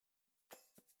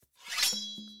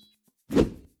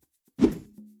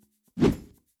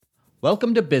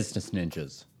Welcome to Business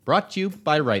Ninjas, brought to you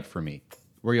by WriteForMe,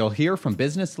 where you'll hear from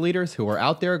business leaders who are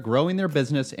out there growing their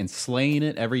business and slaying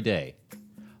it every day.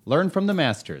 Learn from the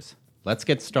masters. Let's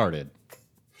get started.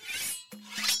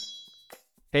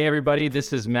 Hey everybody,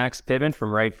 this is Max Piven from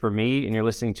WriteForMe, and you're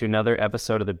listening to another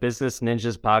episode of the Business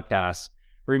Ninjas podcast,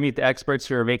 where we meet the experts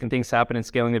who are making things happen and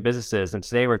scaling their businesses. And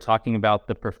today we're talking about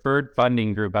the Preferred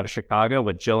Funding Group out of Chicago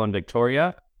with Jill and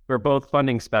Victoria. We're both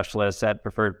funding specialists at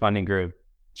Preferred Funding Group.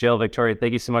 Jill, Victoria,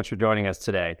 thank you so much for joining us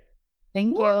today.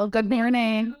 Thank you. Good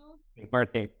morning. Good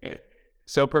morning.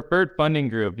 So Preferred Funding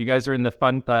Group, you guys are in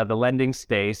the lending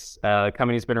space. The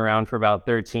company's been around for about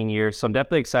 13 years, so I'm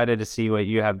definitely excited to see what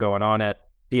you have going on at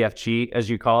PFG, as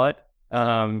you call it.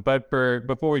 But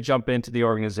before we jump into the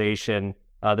organization,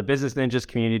 the Business Ninjas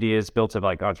community is built of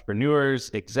like entrepreneurs,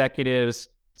 executives,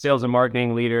 sales and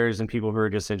marketing leaders, and people who are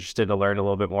just interested to learn a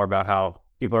little bit more about how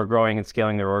people are growing and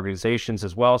scaling their organizations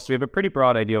as well. So we have a pretty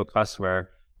broad ideal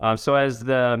customer. So as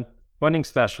the funding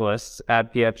specialists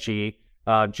at PFG,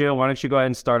 Jill, why don't you go ahead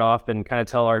and start off and kind of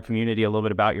tell our community a little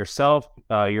bit about yourself,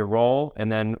 your role,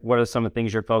 and then what are some of the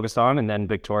things you're focused on? And then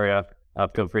Victoria,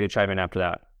 feel free to chime in after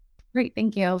that. Great.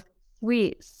 Thank you.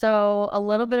 Sweet. So a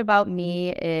little bit about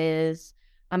me is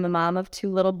I'm a mom of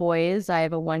two little boys. I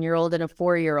have a 1-year-old and a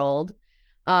 4-year-old.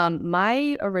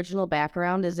 My original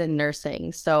background is in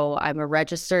nursing. So I'm a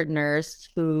registered nurse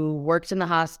who worked in the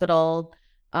hospital,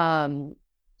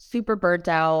 super burnt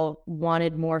out,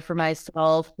 wanted more for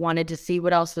myself, wanted to see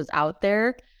what else was out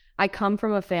there. I come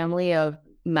from a family of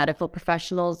medical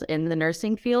professionals in the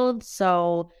nursing field,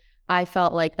 so I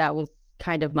felt like that was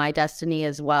kind of my destiny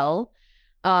as well.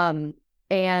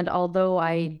 And although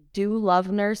I do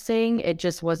love nursing, it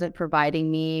just wasn't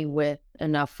providing me with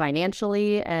enough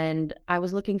financially, and I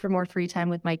was looking for more free time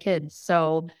with my kids.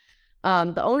 So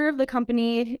the owner of the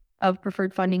company of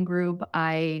Preferred Funding Group,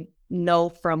 I know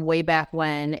from way back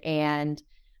when, and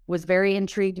was very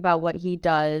intrigued about what he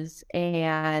does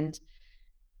and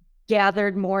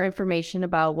gathered more information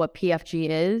about what PFG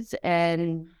is.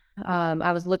 And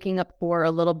I was looking up for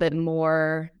a little bit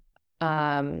more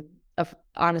of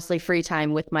honestly free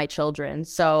time with my children.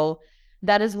 So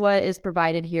that is what is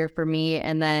provided here for me.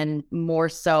 And then more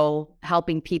so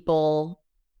helping people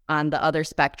on the other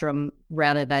spectrum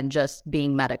rather than just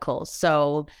being medical.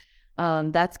 So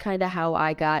that's kind of how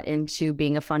I got into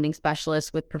being a funding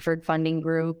specialist with Preferred Funding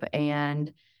Group.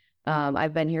 And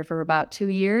I've been here for about 2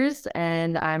 years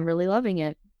and I'm really loving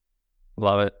it.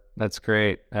 Love it. That's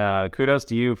great. Kudos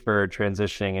to you for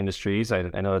transitioning industries. I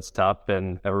know it's tough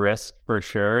and a risk for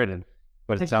sure, and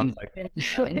what it sounds like.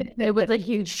 It was a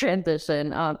huge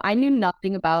transition. I knew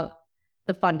nothing about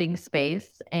the funding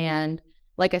space. And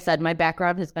like I said, my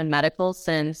background has been medical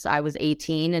since I was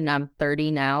 18 and I'm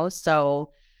 30 now.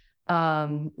 So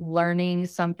learning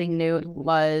something new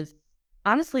was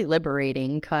honestly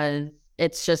liberating because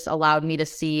it's just allowed me to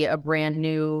see a brand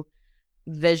new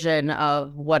vision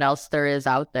of what else there is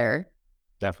out there.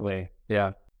 Definitely.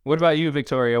 Yeah. What about you,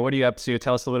 Victoria? What are you up to?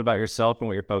 Tell us a little bit about yourself and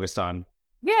what you're focused on.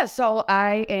 Yeah, so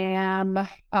I am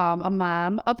a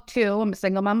mom of two. I'm a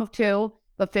single mom of two,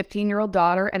 a 15-year-old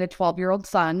daughter and a 12-year-old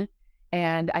son.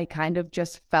 And I kind of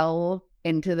just fell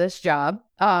into this job.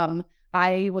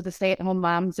 I was a stay-at-home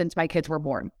mom since my kids were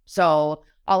born. So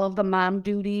all of the mom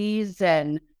duties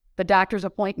and the doctor's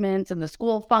appointments and the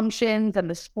school functions and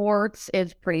the sports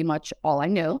is pretty much all I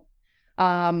knew.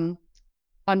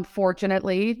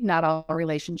 Unfortunately, not all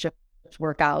relationships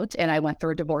work out. And I went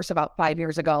through a divorce about 5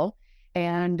 years ago.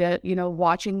 And,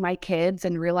 watching my kids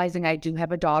and realizing I do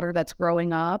have a daughter that's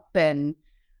growing up and,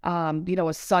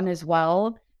 a son as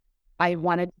well, I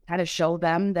wanted to kind of show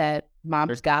them that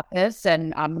mom's got this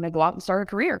and I'm going to go out and start a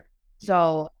career.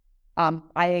 So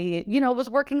I was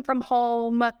working from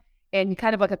home in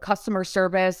kind of like a customer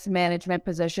service management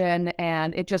position,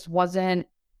 and it just wasn't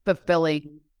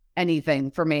fulfilling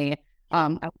anything for me. I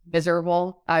was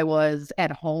miserable. I was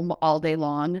at home all day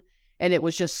long, and it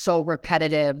was just so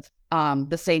repetitive,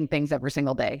 the same things every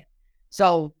single day.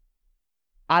 So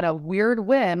on a weird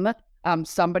whim,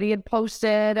 somebody had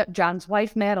posted, John's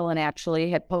wife, Madeline,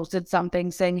 actually had posted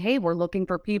something saying, hey, we're looking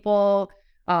for people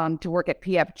to work at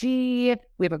PFG.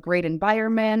 We have a great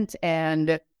environment.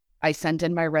 And I sent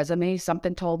in my resume.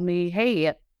 Something told me,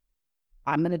 hey,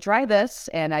 I'm going to try this.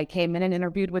 And I came in and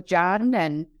interviewed with John.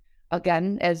 And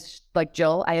again, as like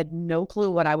Jill, I had no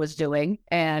clue what I was doing.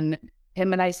 And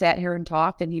him and I sat here and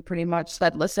talked, and he pretty much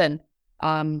said, listen,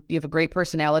 you have a great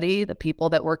personality. The people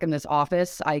that work in this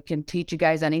office, I can teach you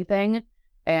guys anything.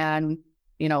 And,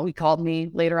 he called me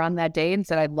later on that day and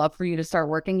said, I'd love for you to start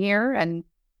working here. And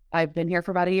I've been here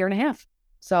for about 1.5 years.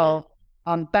 So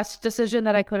best decision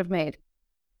that I could have made.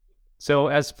 So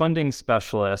as funding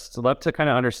specialists, I'd love to kind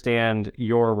of understand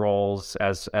your roles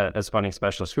as funding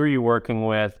specialists. Who are you working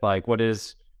with? Like, what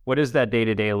does that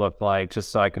day-to-day look like, just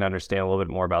so I can understand a little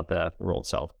bit more about the role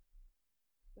itself?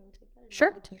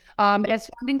 Sure. As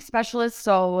funding specialists,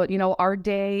 so, our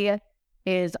day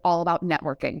is all about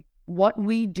networking. What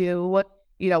we do,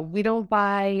 we don't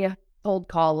buy cold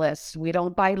call lists. We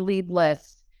don't buy lead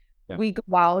lists. Yeah. We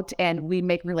go out and we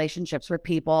make relationships with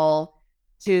people.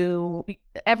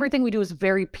 Everything we do is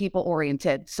very people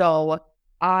oriented. So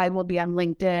I will be on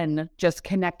LinkedIn just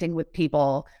connecting with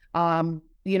people. Our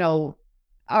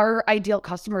ideal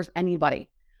customer is anybody.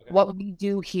 Okay. What we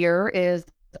do here is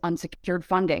unsecured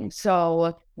funding.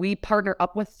 So we partner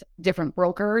up with different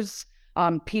brokers,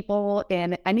 people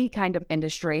in any kind of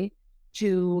industry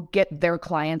to get their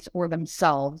clients or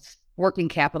themselves working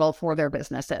capital for their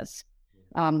businesses.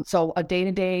 So a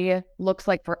day-to-day looks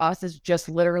like for us is just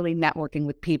literally networking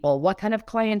with people. What kind of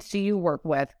clients do you work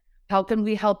with? How can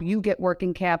we help you get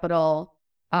working capital?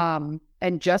 And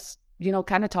just,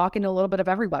 kind of talking to a little bit of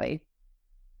everybody.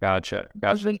 Gotcha.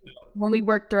 When we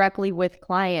work directly with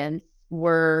clients,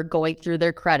 we're going through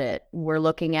their credit. We're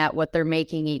looking at what they're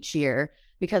making each year,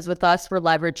 because with us, we're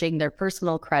leveraging their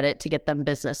personal credit to get them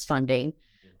business funding.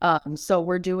 So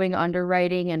we're doing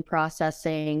underwriting and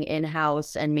processing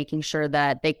in-house and making sure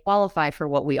that they qualify for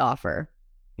what we offer.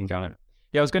 Got it.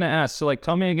 Yeah, I was going to ask, so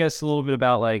tell me, I guess, a little bit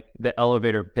about the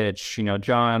elevator pitch.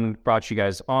 John brought you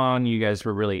guys on. You guys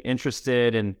were really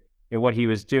interested in what he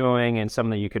was doing and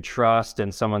someone that you could trust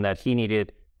and someone that he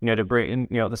needed, to bring,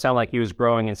 to sound like he was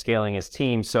growing and scaling his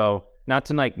team. So not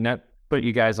to not put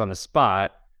you guys on the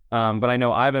spot, but I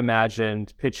know I've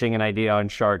imagined pitching an idea on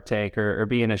Shark Tank or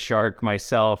being a shark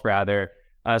myself, rather.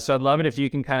 So I'd love it if you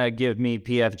can kind of give me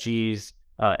PFG's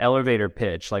elevator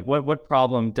pitch. Like, what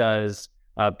problem does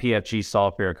PFG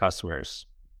solve for your customers?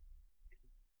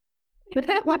 We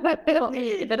can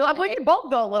both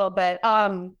go a little bit.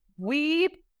 We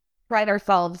pride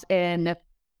ourselves in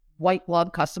white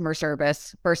glove customer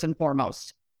service first and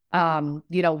foremost.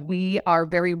 We are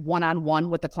very one-on-one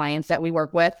with the clients that we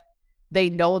work with. They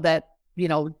know that,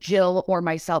 Jill or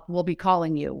myself will be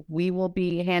calling you. We will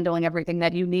be handling everything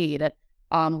that you need.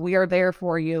 We are there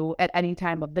for you at any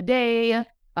time of the day,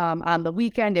 on the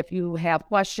weekend, if you have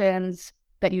questions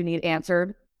that you need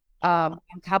answered. On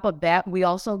top of that, we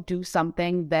also do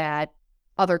something that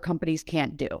other companies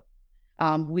can't do.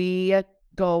 We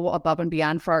go above and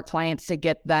beyond for our clients to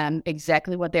get them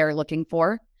exactly what they are looking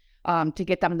for, to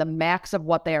get them the max of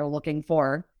what they are looking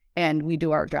for, and we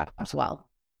do our job as well.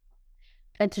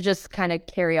 And to just kind of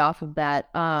carry off of that,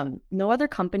 no other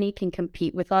company can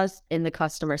compete with us in the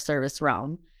customer service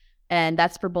realm. And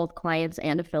that's for both clients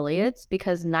and affiliates,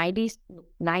 because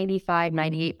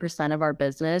 98% of our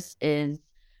business is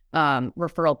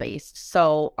referral based.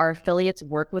 So our affiliates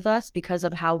work with us because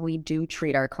of how we do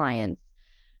treat our clients.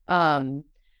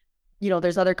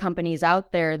 There's other companies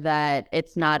out there that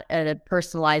it's not a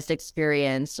personalized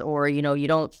experience, or, you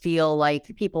don't feel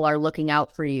like people are looking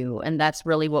out for you. And that's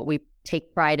really what we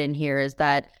take pride in here, is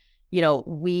that,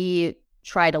 we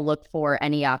try to look for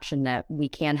any option that we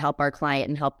can help our client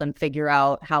and help them figure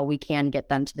out how we can get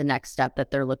them to the next step that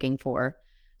they're looking for.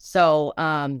 So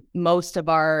most of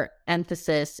our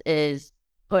emphasis is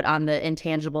put on the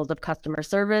intangibles of customer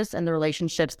service and the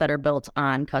relationships that are built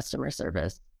on customer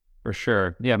service. For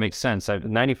sure. Yeah, it makes sense.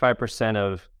 95%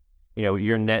 of,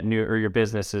 your net new or your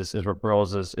business is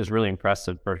referrals is really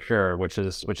impressive for sure, which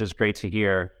is great to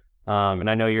hear. And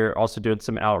I know you're also doing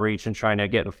some outreach and trying to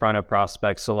get in front of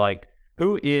prospects. So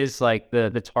who is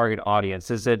the target audience?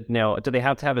 Is it, do they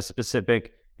have to have a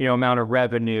specific, amount of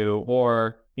revenue,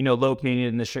 or, located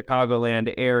in the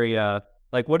Chicagoland area?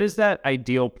 What does that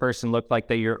ideal person look like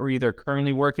that you're either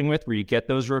currently working with where you get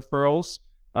those referrals,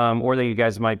 or that you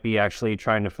guys might be actually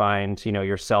trying to find,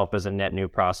 yourself as a net new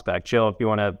prospect? Jill, if you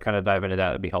want to kind of dive into that,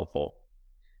 it'd be helpful.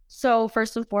 So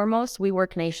first and foremost, we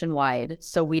work nationwide.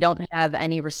 So we don't have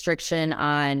any restriction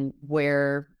on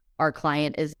where our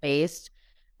client is based.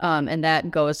 And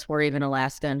that goes for even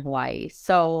Alaska and Hawaii.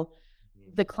 So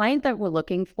the client that we're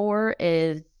looking for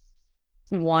is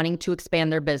wanting to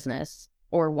expand their business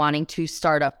or wanting to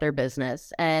start up their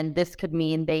business. And this could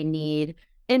mean they need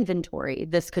inventory.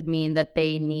 This could mean that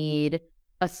they need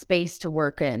a space to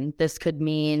work in. This could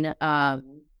mean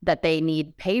that they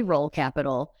need payroll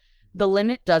capital. The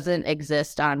limit doesn't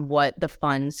exist on what the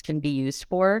funds can be used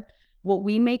for. What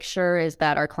we make sure is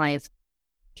that our clients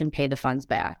can pay the funds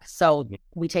back. So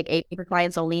we take 8 for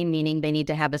clients only, meaning they need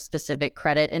to have a specific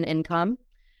credit and income.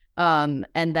 And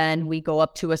then we go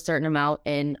up to a certain amount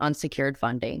in unsecured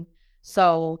funding.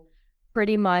 So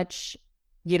pretty much,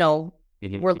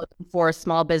 We're looking for a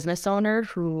small business owner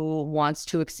who wants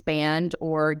to expand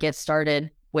or get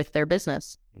started with their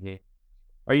business.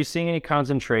 Are you seeing any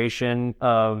concentration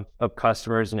of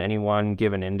customers in any one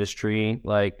given industry?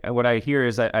 Like what I hear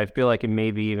is I feel like it may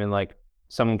be even like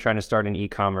someone trying to start an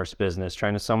e-commerce business,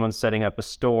 someone setting up a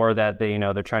store that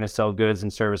they're trying to sell goods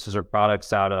and services or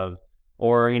products out of,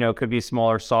 or, it could be a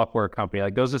smaller software company.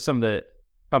 Like those are some of the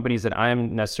companies that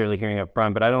I'm necessarily hearing up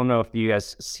front, but I don't know if you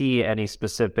guys see any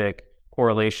specific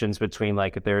correlations between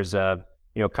like if there's a,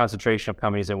 concentration of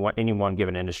companies in any one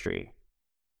given industry.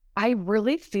 I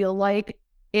really feel like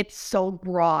it's so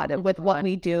broad with what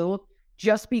we do,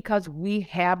 just because we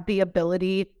have the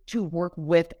ability to work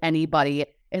with anybody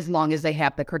as long as they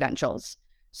have the credentials.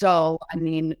 So, I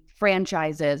mean,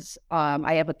 franchises,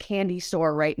 I have a candy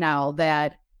store right now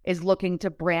that is looking to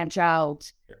branch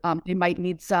out. They might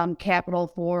need some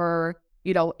capital for,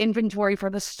 inventory for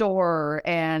the store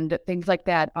and things like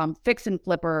that. Fix and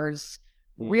flippers,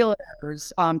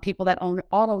 realtors, people that own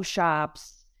auto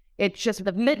shops. It's just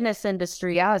the fitness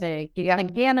industry, the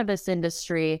cannabis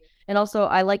industry. And also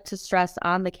I like to stress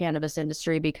on the cannabis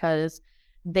industry because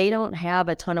they don't have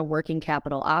a ton of working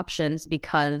capital options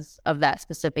because of that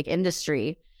specific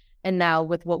industry. And now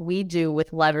with what we do with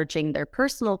leveraging their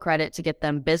personal credit to get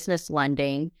them business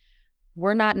lending,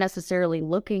 we're not necessarily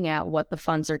looking at what the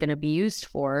funds are going to be used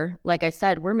for. Like I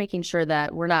said, we're making sure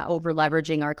that we're not over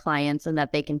leveraging our clients and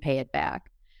that they can pay it back.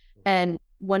 And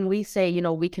when we say,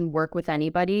 we can work with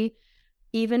anybody,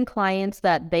 even clients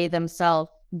that they themselves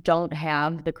don't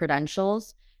have the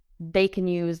credentials, they can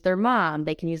use their mom,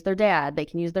 they can use their dad, they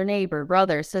can use their neighbor,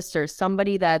 brother, sister,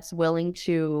 somebody that's willing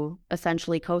to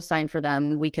essentially co-sign for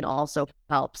them. We can also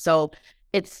help. So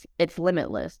it's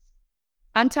limitless.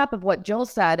 On top of what Jill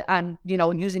said on,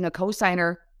 using a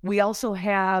co-signer, we also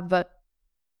have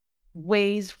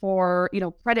ways for,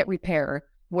 credit repair.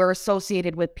 We're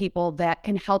associated with people that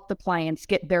can help the clients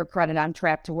get their credit on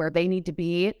track to where they need to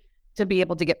be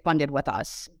able to get funded with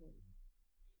us.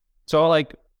 So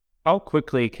like, how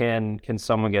quickly can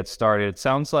someone get started? It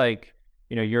sounds like,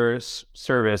 your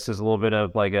service is a little bit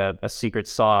of like a secret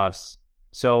sauce.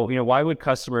 So, why would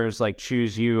customers like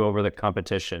choose you over the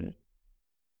competition?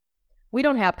 We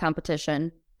don't have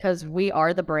competition because we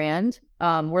are the brand.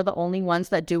 We're the only ones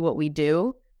that do what we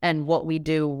do and what we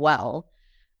do well.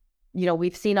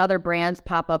 We've seen other brands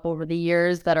pop up over the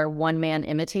years that are one-man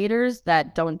imitators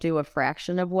that don't do a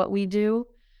fraction of what we do.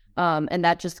 And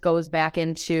that just goes back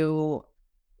into,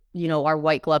 our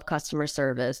white glove customer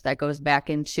service. That goes back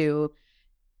into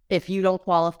if you don't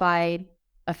qualify,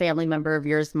 a family member of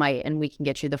yours might, and we can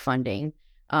get you the funding.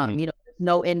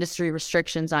 No industry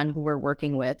restrictions on who we're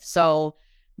working with. So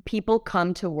people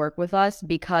come to work with us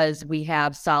because we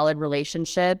have solid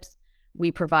relationships.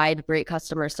 We provide great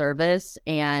customer service,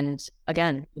 and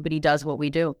again, nobody does what we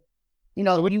do.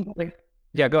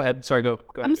 Yeah, go ahead. Sorry, go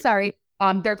ahead. I'm sorry.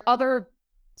 There's other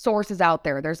sources out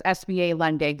there. There's SBA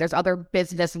lending. There's other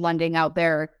business lending out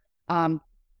there.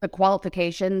 The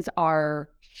qualifications are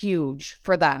huge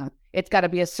for them. It's got to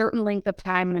be a certain length of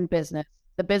time in business.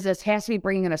 The business has to be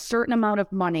bringing in a certain amount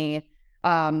of money.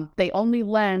 They only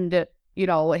lend, hey,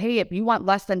 if you want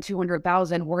less than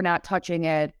 $200,000, we're not touching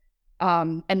it.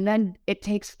 And then it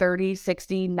takes 30,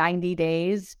 60, 90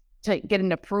 days to get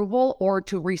an approval or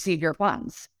to receive your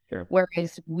funds. Sure.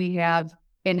 Whereas we have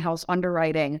in-house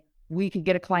underwriting, we can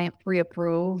get a client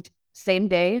pre-approved same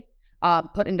day,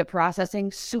 put into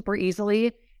processing super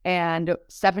easily, and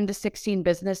 7 to 16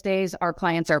 business days, our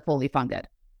clients are fully funded.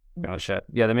 Gotcha.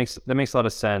 Yeah, that makes a lot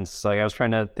of sense. Like I was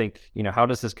trying to think, how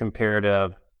does this compare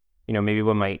to, maybe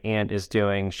what my aunt is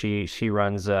doing? She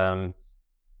runs a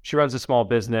small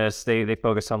business. They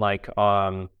focus on like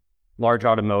large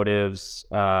automotives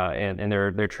and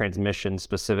their transmissions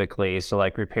specifically. So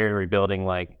like repair and rebuilding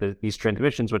like these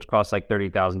transmissions, which cost like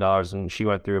 $30,000. And she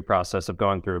went through a process of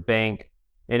going through a bank,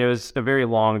 and it was a very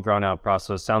long, drawn out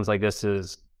process. Sounds like this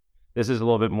is a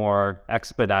little bit more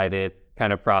expedited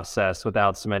kind of process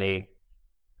without so many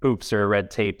hoops or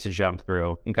red tape to jump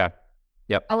through. Okay.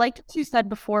 Yep. I liked what you said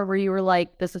before where you were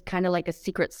like, this is kind of like a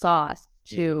secret sauce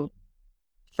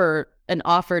for an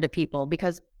offer to people,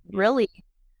 because really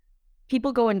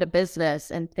people go into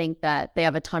business and think that they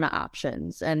have a ton of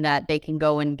options and that they can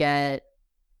go and get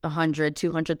 100,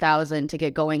 200,000 to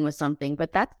get going with something,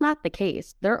 but that's not the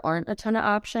case. There aren't a ton of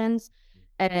options,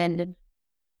 and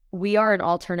we are an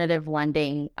alternative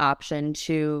lending option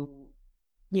to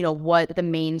what the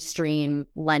mainstream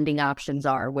lending options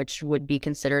are, which would be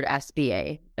considered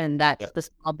SBA. And that's the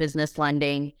small business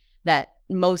lending that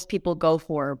most people go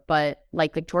for. But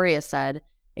like Victoria said,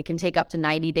 it can take up to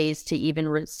 90 days to even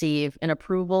receive an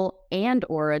approval and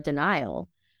or a denial.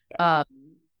 Um,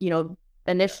 you know,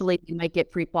 initially they might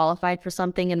get pre-qualified for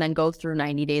something and then go through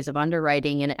 90 days of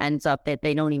underwriting, and it ends up that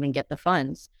they don't even get the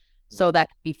funds. So that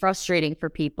can be frustrating for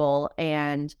people.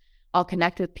 And I'll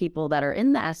connect with people that are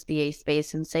in the SBA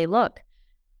space and say, look,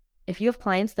 if you have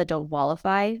clients that don't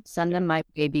qualify, send them my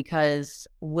way because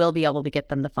we'll be able to get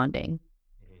them the funding.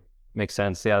 Makes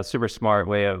sense. Yeah, super smart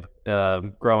way of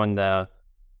growing the,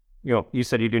 you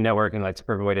said you do networking, like it's a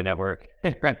perfect way to network,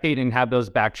 right? And have those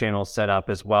back channels set up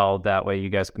as well. That way you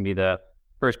guys can be the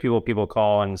first people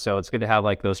call. And so it's good to have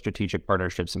like those strategic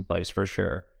partnerships in place for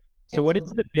sure. So what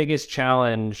is the biggest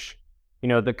challenge,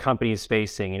 the company's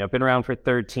facing? Been around for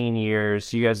 13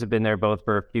 years. You guys have been there both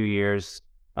for a few years.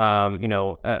 I'm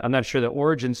not sure the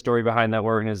origin story behind that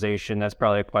organization. That's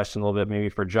probably a question a little bit maybe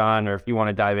for John, or if you want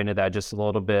to dive into that just a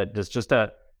little bit, just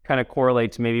to kind of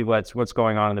correlate to maybe what's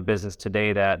going on in the business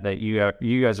today that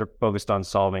you guys are focused on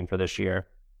solving for this year.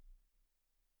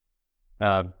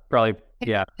 Probably,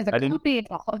 yeah.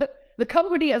 The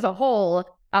company as a whole,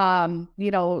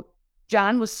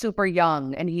 John was super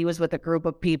young and he was with a group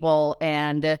of people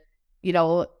and,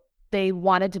 they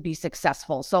wanted to be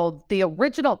successful. So the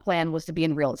original plan was to be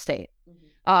in real estate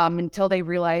until they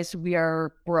realized we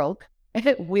are broke.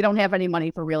 We don't have any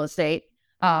money for real estate.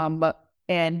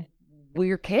 And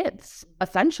we're kids,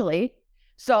 essentially.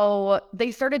 So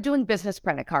they started doing business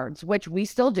credit cards, which we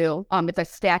still do. It's a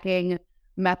stacking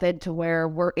method to where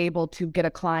we're able to get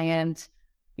a client,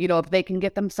 if they can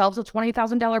get themselves a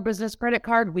 $20,000 business credit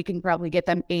card, we can probably get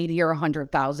them 80 or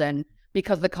 100,000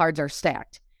 because the cards are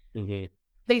stacked. Mm-hmm.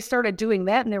 They started doing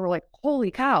that and they were like, holy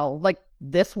cow, like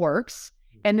this works.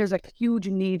 And there's a huge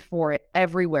need for it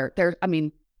everywhere.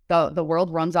 The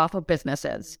world runs off of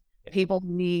businesses. People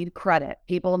need credit.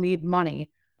 People need money.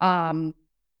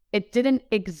 It didn't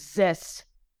exist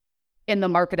in the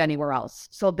market anywhere else.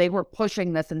 So they were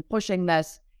pushing this.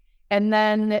 And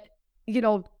then,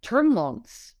 term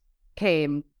loans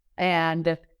came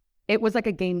and it was like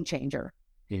a game changer.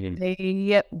 Mm-hmm.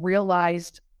 They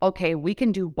realized, okay, we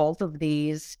can do both of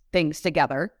these things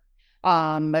together.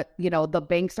 The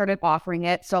bank started offering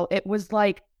it. So it was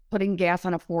like putting gas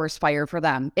on a forest fire for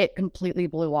them. It completely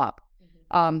blew up.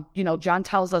 John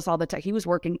tells us all the time, he was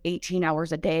working 18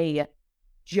 hours a day,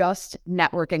 just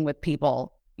networking with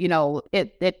people.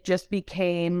 It just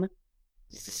became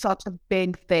such a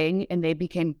big thing and they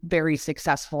became very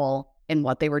successful in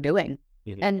what they were doing.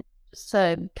 Mm-hmm. And just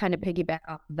to kind of piggyback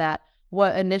off of that,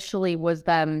 what initially was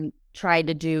them trying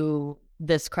to do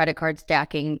this credit card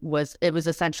stacking was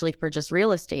essentially for just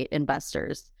real estate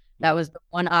investors. That was the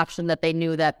one option that they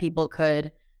knew that people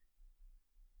could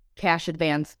cash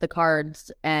advance the cards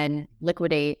and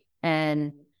liquidate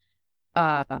and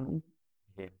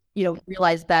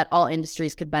realize that all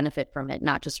industries could benefit from it,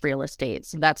 not just real estate.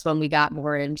 So that's when we got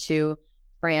more into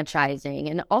franchising.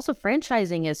 And also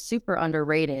franchising is super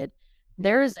underrated.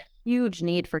 There is a huge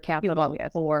need for capital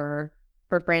for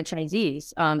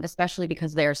franchisees, especially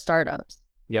because they are startups.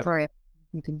 Yep. Sorry,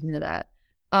 you can do that.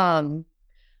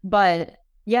 But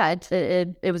yeah,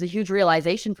 it was a huge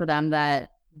realization for them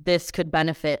that this could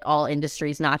benefit all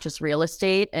industries, not just real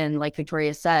estate. And like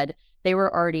Victoria said, they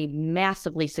were already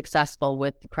massively successful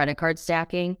with credit card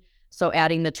stacking. So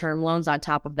adding the term loans on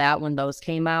top of that when those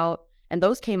came out, and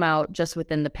those came out just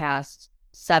within the past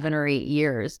 7 or 8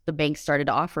 years, the banks started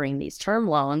offering these term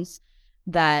loans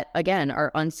that, again,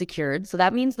 are unsecured. So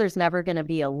that means there's never going to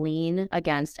be a lien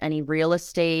against any real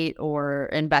estate or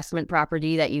investment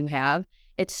property that you have.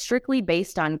 It's strictly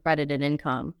based on credit and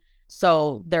income.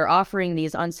 So they're offering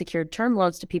these unsecured term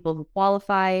loans to people who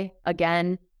qualify.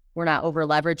 Again, we're not over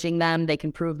leveraging them. They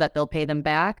can prove that they'll pay them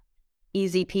back.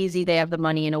 Easy peasy. They have the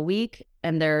money in a week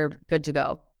and they're good to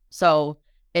go. So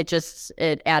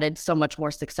it added so much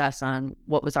more success on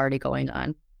what was already going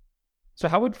on. So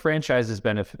how would franchises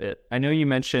benefit? I know you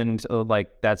mentioned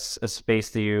that's a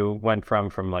space that you went from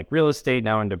like real estate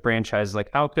now into franchise. Like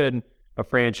how could a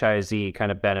franchisee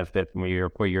kind of benefit from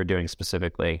what you're doing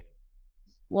specifically?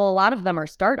 Well, a lot of them are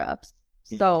startups.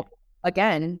 So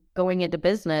again, going into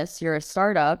business, you're a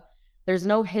startup. There's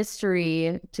no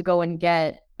history to go and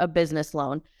get a business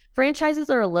loan. Franchises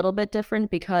are a little bit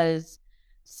different because,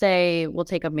 say, we'll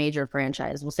take a major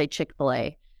franchise. We'll say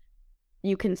Chick-fil-A.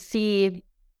 You can see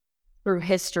through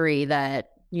history that,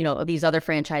 these other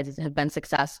franchises have been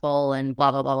successful and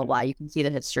blah, blah, blah, blah, blah. You can see the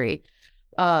history.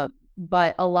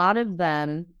 But a lot of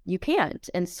them, you can't.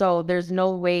 And so there's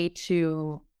no way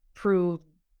to prove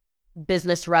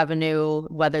business revenue,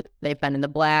 whether they've been in the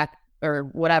black or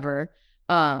whatever,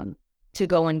 to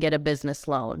go and get a business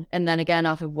loan. And then again,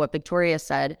 off of what Victoria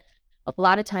said, a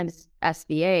lot of times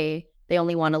SBA, they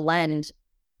only want to lend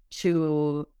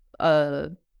to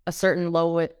a certain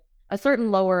low a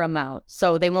certain lower amount.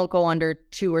 So they won't go under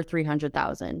 200 or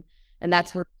 300,000. And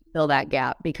that's where we fill that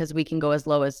gap, because we can go as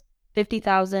low as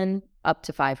 50,000 up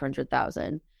to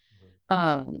 500,000.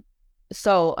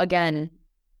 So again,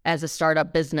 as a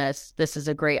startup business, this is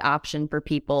a great option for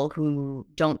people who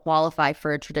don't qualify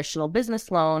for a traditional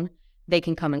business loan. They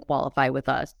can come and qualify with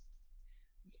us.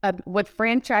 With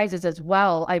franchises as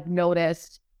well, I've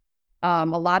noticed a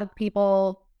lot of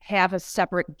people have a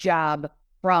separate job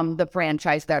from the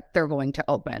franchise that they're going to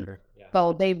open. Sure. Yeah.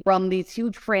 So they run these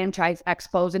huge franchise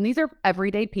expos, and these are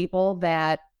everyday people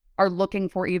that are looking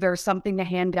for either something to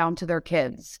hand down to their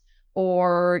kids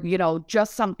or,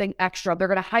 just something extra. They're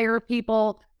going to hire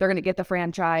people, they're going to get the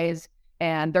franchise,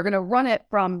 and they're going to run it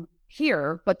from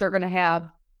here, but they're going to have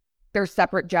their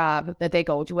separate job that they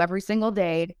go to every single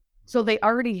day. So they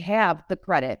already have the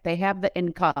credit, they have the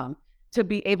income to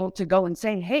be able to go and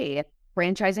say, hey,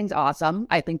 franchising's awesome.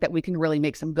 I think that we can really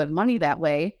make some good money that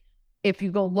way. If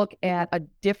you go look at a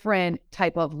different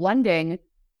type of lending,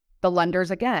 the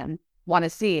lenders, again, want to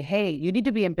see, hey, you need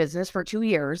to be in business for 2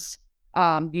 years.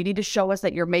 You need to show us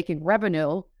that you're making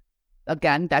revenue.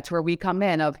 Again, that's where we come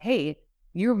in of, hey,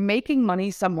 you're making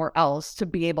money somewhere else to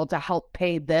be able to help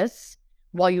pay this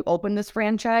while you open this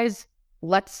franchise.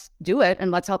 Let's do it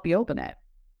and let's help you open it.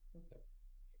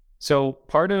 So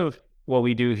part of what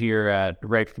we do here at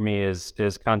WriteForMe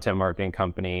is content marketing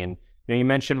company. And you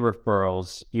mentioned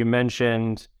referrals. You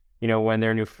mentioned, when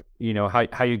they're new,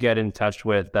 how you get in touch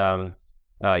with your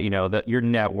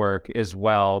network as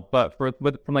well. But from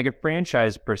like a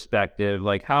franchise perspective,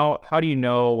 like how do you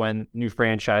know when new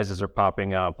franchises are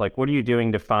popping up? Like, what are you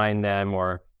doing to find them?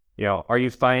 Or, are you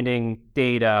finding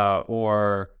data,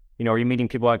 or, are you meeting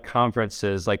people at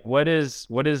conferences? Like, what is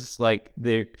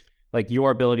like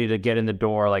your ability to get in the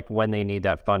door, like when they need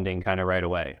that funding kind of right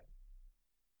away?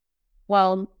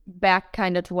 Well, back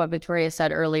kind of to what Victoria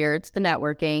said earlier, it's the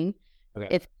networking. Okay.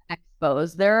 It's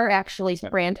expos. There are actually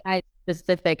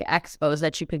franchise-specific expos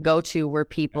that you could go to where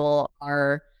people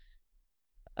are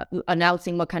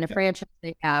announcing what kind of franchise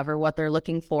they have or what they're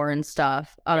looking for and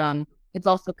stuff. It's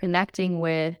also connecting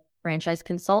with franchise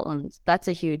consultants. That's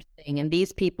a huge thing. And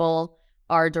these people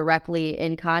are directly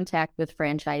in contact with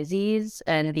franchisees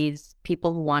and these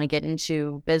people who want to get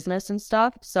into business and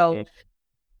stuff. So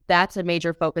that's a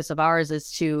major focus of ours,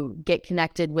 is to get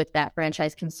connected with that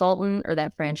franchise consultant or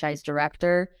that franchise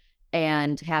director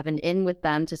and have an in with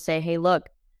them to say, hey, look,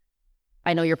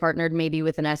 I know you're partnered maybe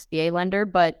with an SBA lender,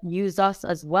 but use us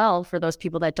as well for those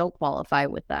people that don't qualify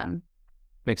with them.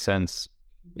 Makes sense.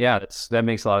 Yeah, that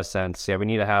makes a lot of sense. Yeah, we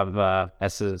need to have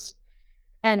S's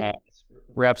and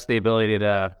reps the ability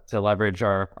to leverage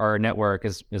our network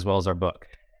as well as our book.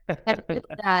 And with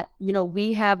that,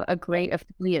 we have a great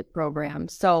affiliate program.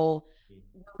 So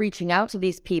reaching out to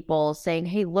these people saying,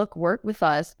 hey, look, work with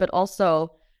us, but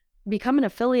also become an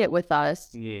affiliate with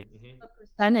us, a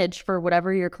percentage for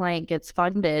whatever your client gets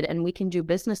funded, and we can do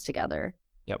business together.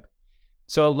 Yep.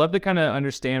 So I'd love to kind of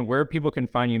understand where people can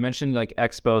find you. You mentioned like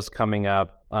expos coming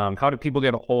up. How do people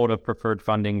get a hold of Preferred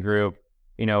Funding Group?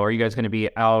 Are you guys going to be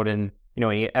out in,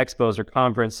 any expos or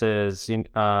conferences?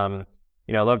 I'd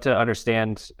love to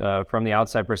understand from the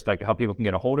outside perspective how people can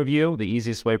get a hold of you, the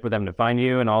easiest way for them to find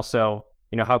you, and also,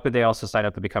 how could they also sign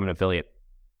up to become an affiliate?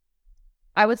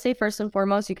 I would say first and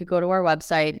foremost, you could go to our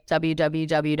website,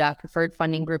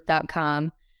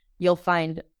 www.preferredfundinggroup.com. You'll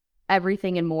find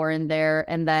everything and more in there.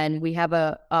 And then we have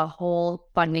a whole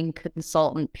funding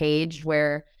consultant page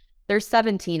where there's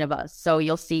 17 of us. So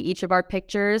you'll see each of our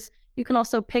pictures. You can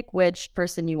also pick which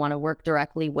person you want to work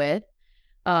directly with.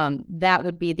 That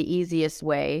would be the easiest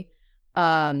way.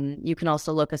 You can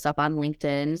also look us up on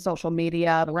LinkedIn, social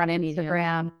media, run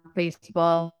Instagram,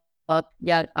 Facebook,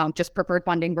 just Preferred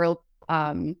Funding Group.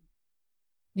 Our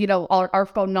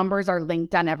phone numbers are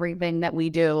linked on everything that we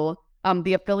do.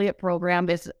 The affiliate program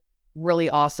is really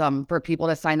awesome for people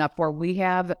to sign up for. We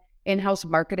have in-house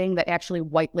marketing that actually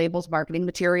white labels marketing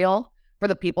material for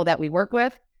the people that we work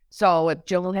with. So if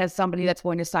Jill has somebody that's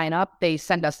going to sign up, they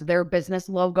send us their business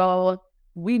logo.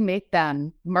 We make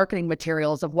them marketing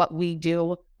materials of what we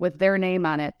do with their name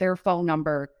on it, their phone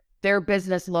number, their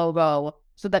business logo,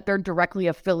 so that they're directly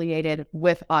affiliated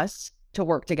with us to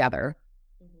work together.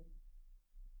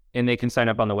 And they can sign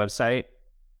up on the website?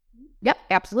 Yep,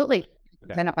 absolutely.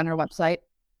 Okay. Sign up on our website.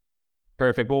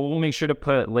 Perfect. Well, we'll make sure to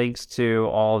put links to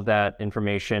all of that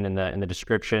information in the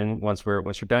description once we're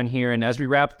done here. And as we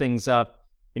wrap things up,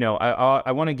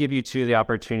 I want to give you two the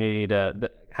opportunity to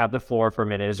have the floor for a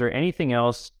minute. Is there anything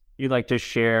else you'd like to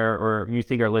share, or you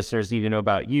think our listeners need to know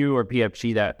about you or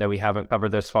PFG that we haven't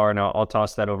covered this far? And I'll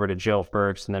toss that over to Jill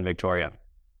first, and then Victoria.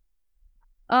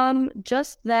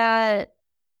 Just that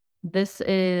This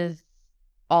is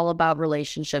all about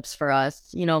relationships for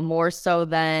us, more so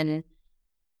than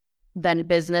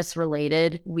business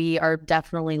related. We are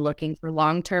definitely looking for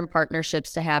long-term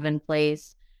partnerships to have in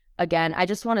place. Again, I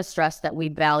just want to stress that we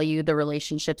value the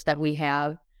relationships that we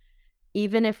have.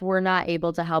 Even if we're not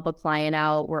able to help a client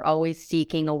out, we're always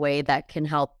seeking a way that can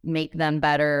help make them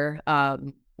better.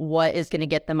 What is going to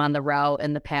get them on the route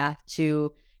and the path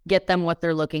to get them what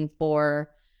they're looking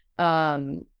for.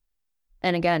 And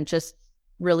again, just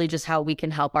really just how we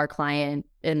can help our client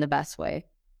in the best way.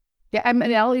 Yeah, I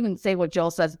mean, I'll even say what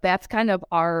Jill says. That's kind of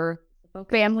our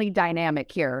family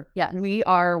dynamic here. Yeah, we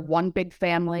are one big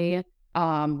family.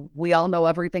 We all know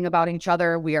everything about each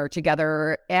other. We are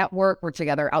together at work. We're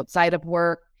together outside of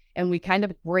work. And we kind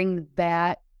of bring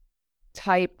that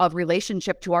type of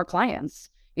relationship to our clients.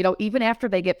 Even after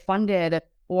they get funded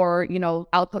or,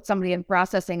 I'll put somebody in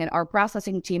processing and our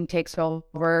processing team takes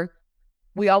over.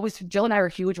 Jill and I are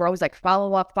huge. We're always like,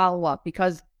 follow up,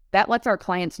 because that lets our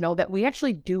clients know that we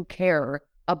actually do care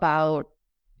about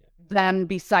them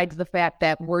besides the fact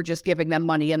that we're just giving them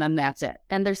money and then that's it.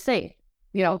 And they're safe.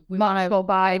 We want to go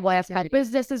by, ask how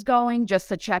business is going, just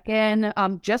to check in,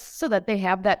 just so that they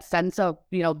have that sense of,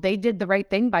 they did the right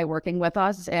thing by working with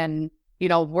us and,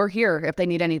 we're here if they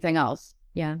need anything else.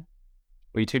 Yeah.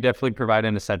 We too definitely provide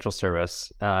an essential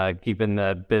service, keeping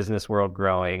the business world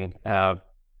growing.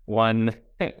 One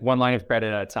line of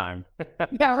credit at a time.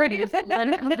 Yeah, right.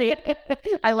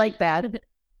 I like that.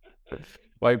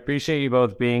 Well, I appreciate you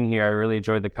both being here. I really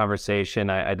enjoyed the conversation.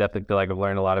 I definitely feel like I've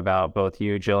learned a lot about both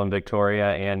you, Jill and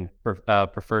Victoria, and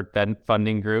Preferred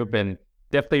Funding Group, and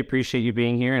definitely appreciate you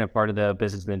being here and a part of the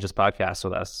Business Ninjas podcast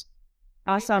with us.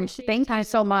 Awesome. Thank you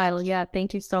so much. Yeah,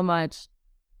 thank you so much.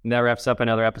 And that wraps up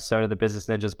another episode of the Business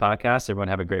Ninjas podcast. Everyone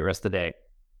have a great rest of the day.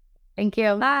 Thank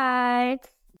you. Bye.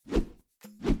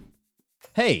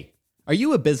 Hey, are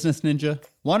you a business ninja?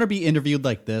 Want to be interviewed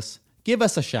like this? Give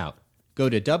us a shout. Go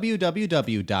to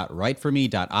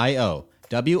www.writeforme.io,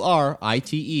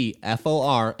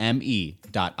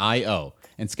 WriteForme.io,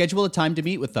 and schedule a time to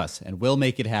meet with us, and we'll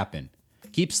make it happen.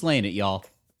 Keep slaying it, y'all.